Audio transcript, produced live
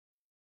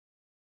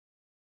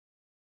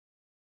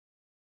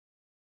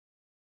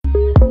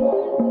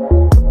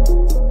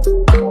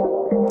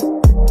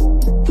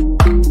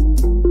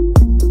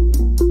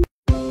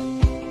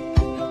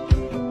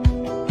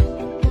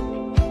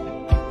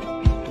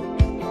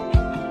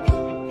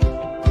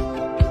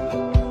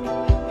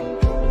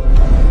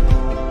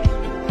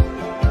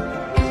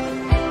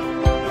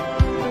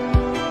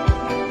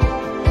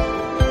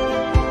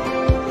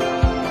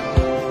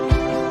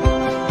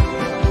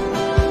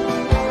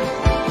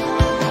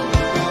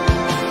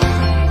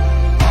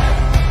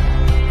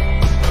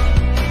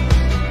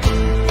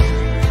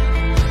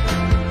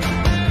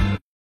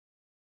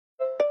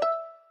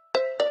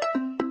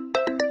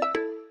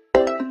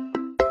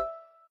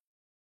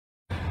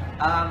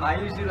I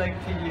usually like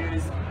to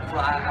use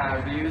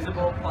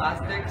reusable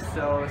plastics,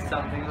 so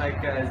something like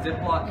a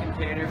Ziploc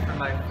container for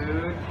my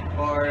food,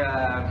 or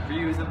a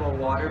reusable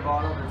water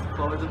bottle that's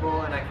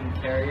closable and I can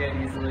carry it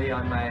easily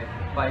on my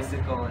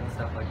bicycle and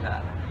stuff like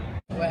that.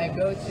 When I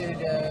go to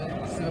the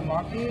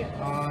supermarket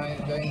or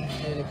going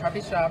to the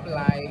coffee shop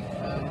like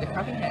the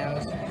coffee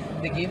house,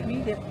 they give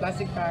me the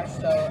plastic bag,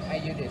 so I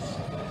use this.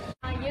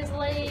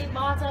 Usually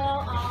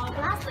bottle or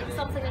plastic,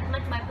 something that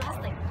make by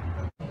plastic.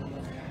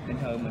 Bình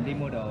thường mình đi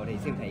mua đồ thì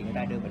siêu thị người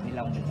ta đưa bịch ni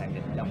lông, mình xài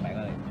bịch ni lông bạn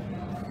ơi.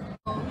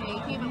 Thì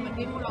khi mà mình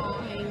đi mua đồ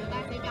thì người ta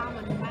sẽ cho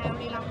mình bao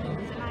ni lông thì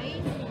mình sẽ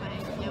lấy, nhưng mà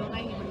giờ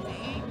đây thì mình sẽ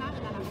nói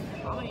người ta là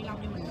mình bỏ bao ni lông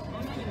cho mình nữa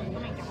nếu như mình có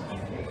mang cặp.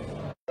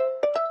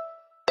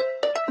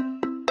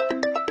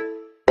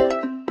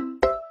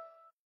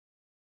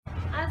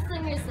 I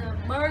think it's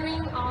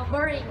burning or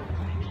burning.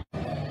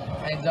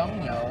 I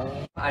don't know.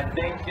 I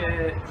think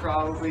it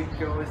probably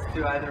goes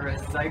to either a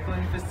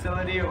recycling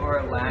facility or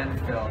a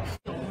landfill.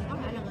 Có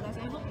thể là người ta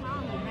sẽ hút nó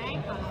làm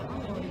rác, hoặc là có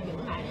người giữ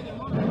lại để những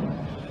món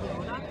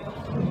đồ đó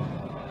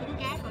cứng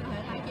cáp và có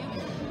thể tái chế.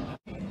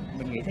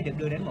 Mình nghĩ sẽ được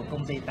đưa đến một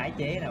công ty tái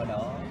chế nào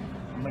đó.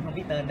 Mình không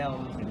biết tên đâu,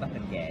 đừng bắt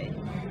mình kể.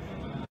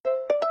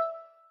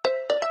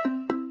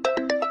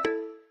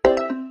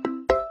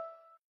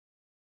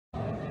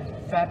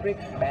 Fabric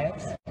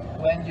bags.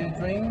 When you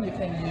drink, you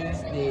can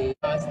use the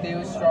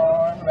steel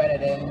straw rather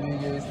than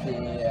you use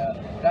the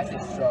plastic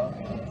straw.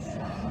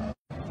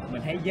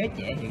 Mình thấy giới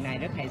trẻ hiện nay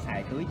rất hay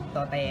xài túi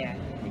to te,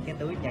 những cái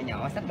túi nhỏ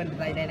nhỏ xách bên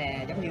tay đây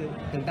nè, giống như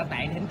từ Tam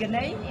Tạng đến Kinh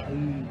ấy.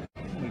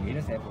 Mình nghĩ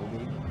nó sẽ phổ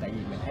biến, tại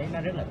vì mình thấy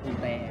nó rất là cool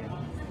te.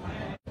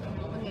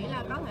 Mình nghĩ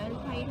là có thể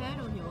thay thế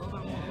đồ nhựa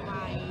bằng một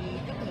vài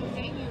chất liệu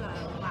khác như là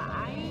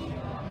vải,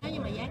 nếu như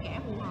mà giá cả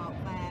phù hợp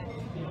và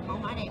mẫu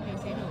mã đẹp thì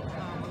sẽ được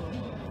mượn.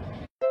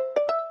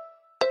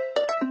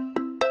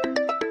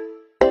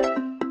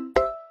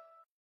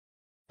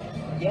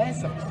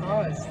 Yes, of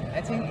course.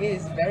 I think it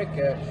is very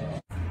good.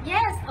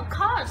 Yes, of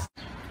course.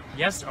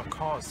 Yes, of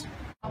course.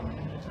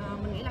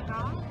 Mình nghĩ là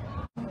có.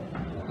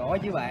 Có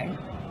chứ bạn.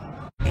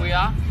 We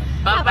are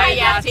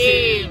Papaya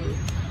team.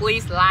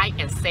 Please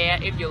like and share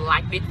if you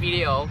like this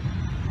video.